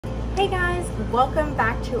Hey guys, welcome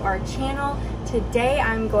back to our channel. Today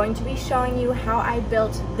I'm going to be showing you how I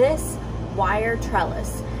built this wire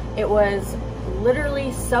trellis. It was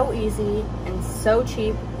literally so easy and so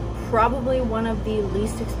cheap, probably one of the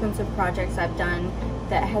least expensive projects I've done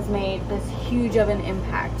that has made this huge of an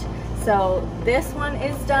impact. So this one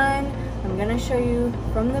is done. I'm gonna show you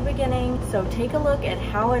from the beginning. So take a look at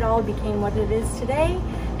how it all became what it is today,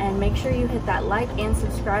 and make sure you hit that like and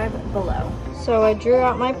subscribe below. So I drew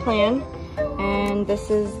out my plan, and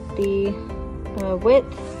this is the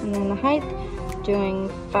width and then the height, doing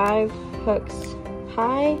 5 hooks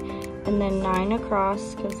high and then 9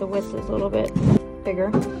 across because the width is a little bit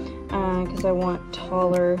bigger because I want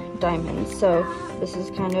taller diamonds. So this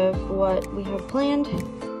is kind of what we have planned.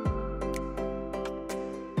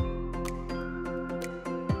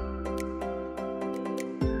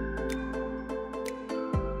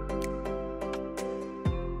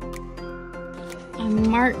 I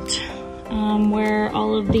marked where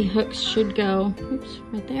all of the hooks should go. Oops,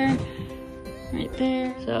 right there, right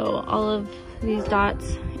there. So all of these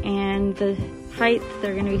dots and the height,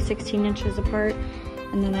 they're gonna be 16 inches apart.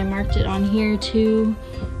 And then I marked it on here too.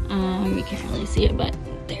 You can't really see it, but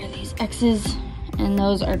there are these X's, and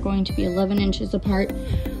those are going to be 11 inches apart.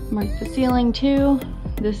 Mark the ceiling too.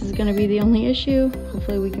 This is gonna be the only issue.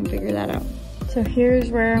 Hopefully we can figure that out. So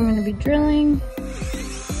here's where I'm gonna be drilling.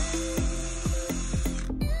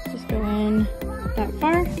 Go in that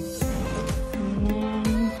far, and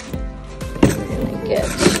then we're gonna get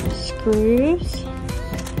screws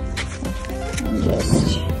and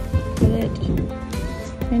just put it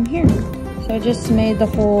in here. So I just made the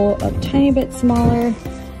hole a tiny bit smaller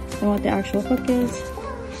than what the actual hook is,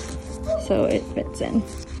 so it fits in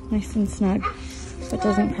nice and snug but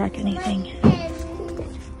doesn't crack anything.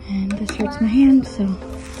 And this hurts my hand, so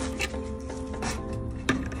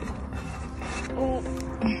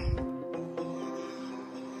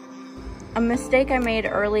a mistake I made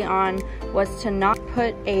early on was to not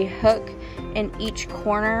put a hook in each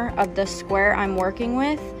corner of the square I'm working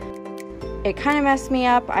with. It kind of messed me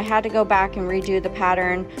up. I had to go back and redo the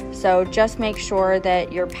pattern, so just make sure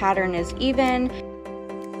that your pattern is even.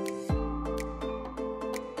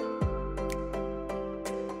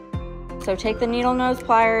 So take the needle nose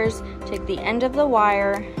pliers, take the end of the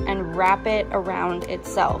wire, and wrap it around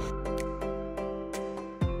itself.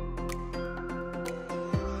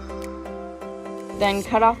 Then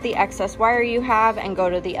cut off the excess wire you have and go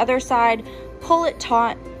to the other side, pull it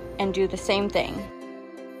taut, and do the same thing.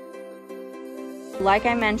 Like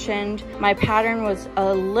I mentioned, my pattern was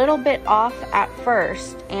a little bit off at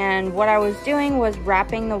first, and what I was doing was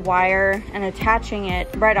wrapping the wire and attaching it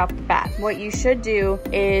right off the bat. What you should do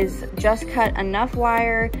is just cut enough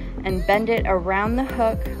wire and bend it around the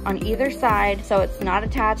hook on either side so it's not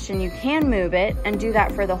attached and you can move it, and do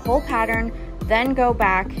that for the whole pattern. Then go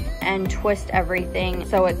back and twist everything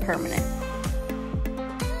so it's permanent.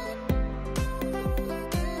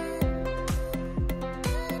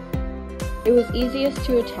 It was easiest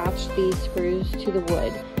to attach these screws to the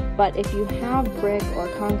wood, but if you have brick or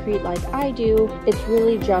concrete like I do, it's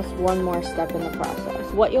really just one more step in the process.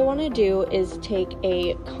 What you'll want to do is take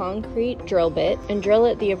a concrete drill bit and drill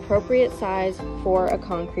it the appropriate size for a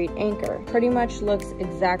concrete anchor. Pretty much looks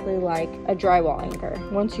exactly like a drywall anchor.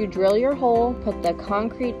 Once you drill your hole, put the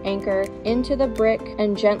concrete anchor into the brick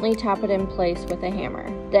and gently tap it in place with a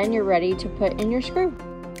hammer. Then you're ready to put in your screw.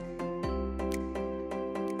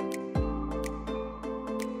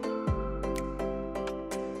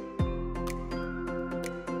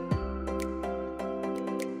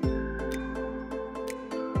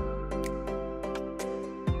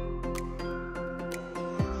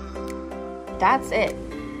 That's it.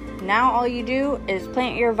 Now all you do is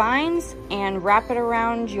plant your vines and wrap it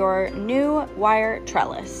around your new wire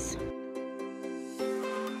trellis.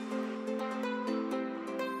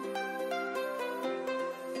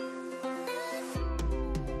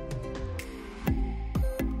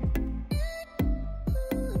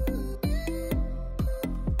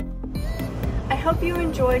 I hope you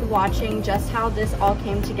enjoyed watching just how this all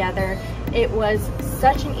came together. It was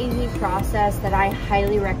such an easy process that I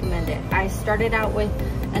highly recommend it. I started out with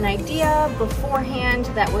an idea beforehand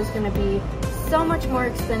that was going to be so much more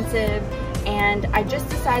expensive, and I just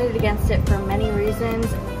decided against it for many reasons,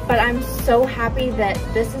 but I'm so happy that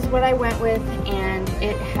this is what I went with, and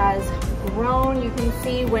it has grown. You can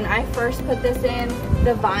see when I first put this in,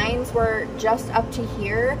 the vines were just up to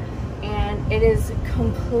here, and it is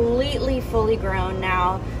completely fully grown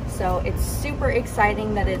now. So it's super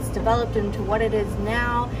exciting that it's developed into what it is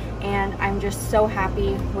now, and I'm just so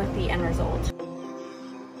happy with the end result.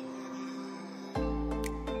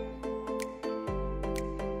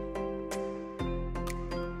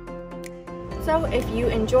 So if you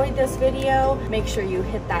enjoyed this video, make sure you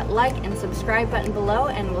hit that like and subscribe button below,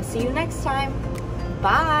 and we'll see you next time.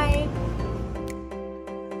 Bye!